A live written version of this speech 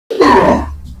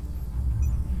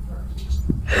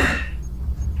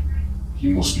He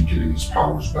must be getting his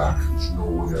powers back. There's no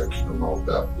way I can allow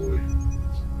that boy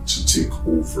to take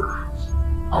over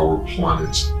our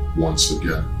planet once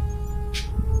again.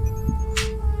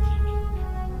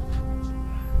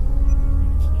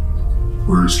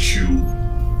 Where is Q?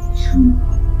 Q,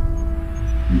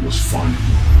 we must find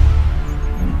him.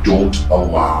 We don't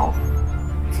allow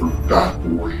for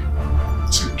Batboy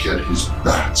to get his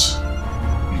bat,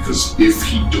 because if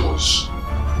he does,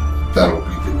 that'll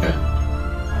be the end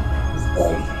of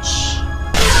all of us.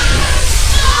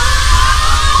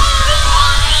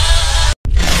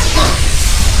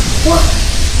 What?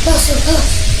 That's so tough.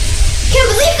 Can't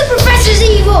believe the professor's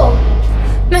evil!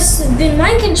 Must have been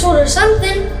mind controlled or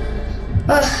something.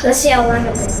 Let's see how long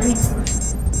I've been running for.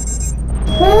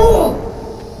 Oh!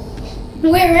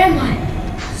 Where am I?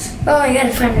 Oh, I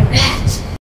gotta find my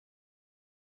bat.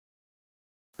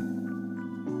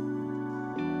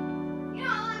 You know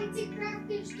how long it takes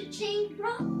characters to change,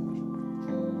 bro?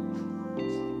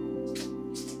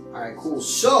 Alright, cool.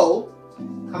 So,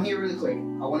 come here really quick.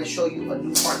 I want to show you a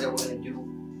new part that we're going to do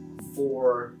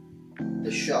for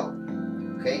the show.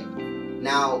 Okay?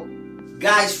 Now,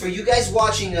 guys, for you guys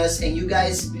watching us and you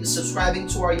guys subscribing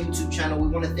to our YouTube channel, we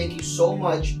want to thank you so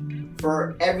much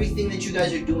for everything that you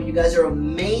guys are doing. You guys are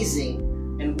amazing.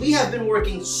 And we have been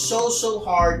working so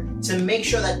hard to make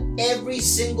sure that every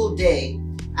single day,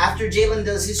 after Jalen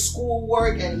does his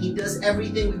schoolwork and he does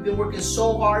everything, we've been working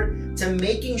so hard to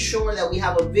making sure that we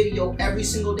have a video every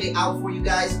single day out for you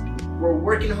guys. We're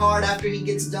working hard after he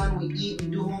gets done. We eat, we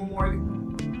do homework,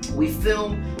 we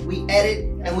film, we edit,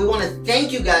 and we want to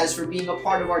thank you guys for being a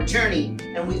part of our journey.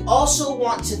 And we also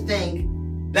want to thank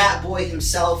Batboy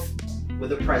himself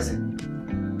with a present.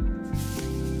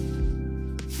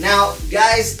 Now,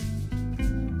 guys,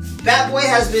 Batboy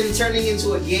has been turning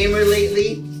into a gamer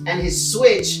lately, and his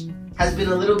Switch has been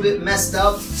a little bit messed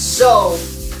up, so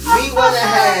we went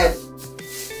ahead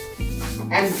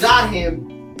and got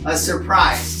him a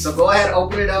surprise. So go ahead,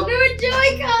 open it up. New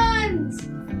Joy-Cons!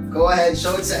 Go ahead,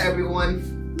 show it to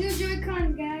everyone. New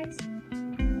Joy-Cons, guys.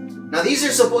 Now these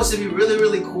are supposed to be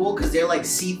really cool because they're like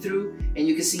see-through and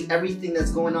you can see everything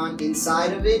that's going on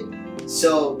inside of it.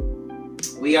 So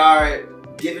we are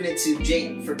giving it to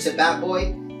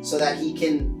Batboy so that he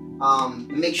can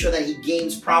make sure that he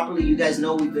games properly. You guys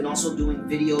know we've been also doing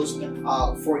videos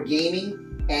for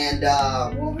gaming, and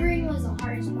Wolverine was the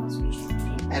hardest boss we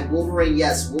tried. And Wolverine,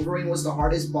 yes, Wolverine was the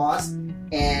hardest boss,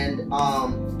 and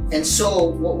so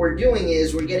what we're doing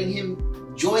is we're getting him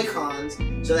Joy-Cons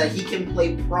so that he can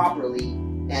play properly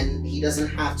and he doesn't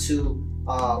have to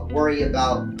worry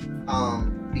about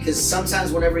because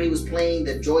sometimes whenever he was playing,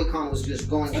 the Joy-Con was just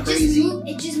going crazy.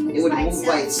 It would move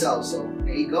by itself. So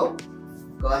there you go.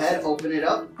 Go ahead, open it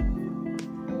up.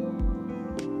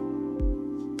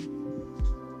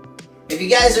 If you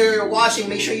guys are watching,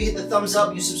 make sure you hit the thumbs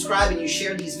up, you subscribe, and you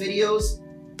share these videos.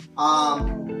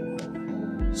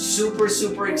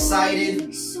 Super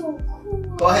excited. So cool.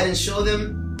 Go ahead and show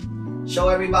them. Show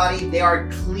everybody. They are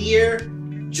clear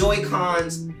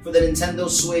Joy-Cons for the Nintendo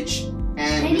Switch,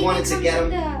 and we wanted to get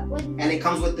them. And it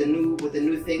comes with the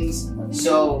new things.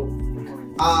 So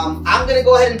I'm gonna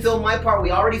go ahead and film my part.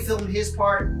 We already filmed his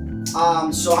part.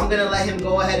 So I'm gonna let him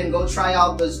go ahead and go try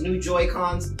out those new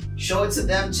Joy-Cons. Show it to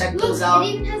them. Check those out. It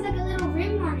even has like a little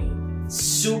rim on it.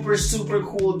 Super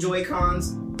cool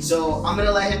Joy-Cons. So I'm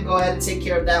gonna let him go ahead and take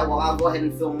care of that while I'll go ahead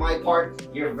and film my part.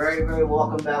 You're very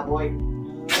welcome, Batboy.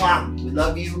 Mwah! We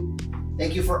love you.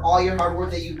 Thank you for all your hard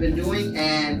work that you've been doing,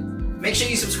 and make sure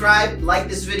you subscribe, like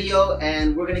this video,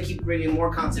 and we're gonna keep bringing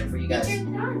more content for you guys.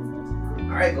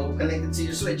 All right, go connect it to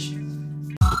your Switch.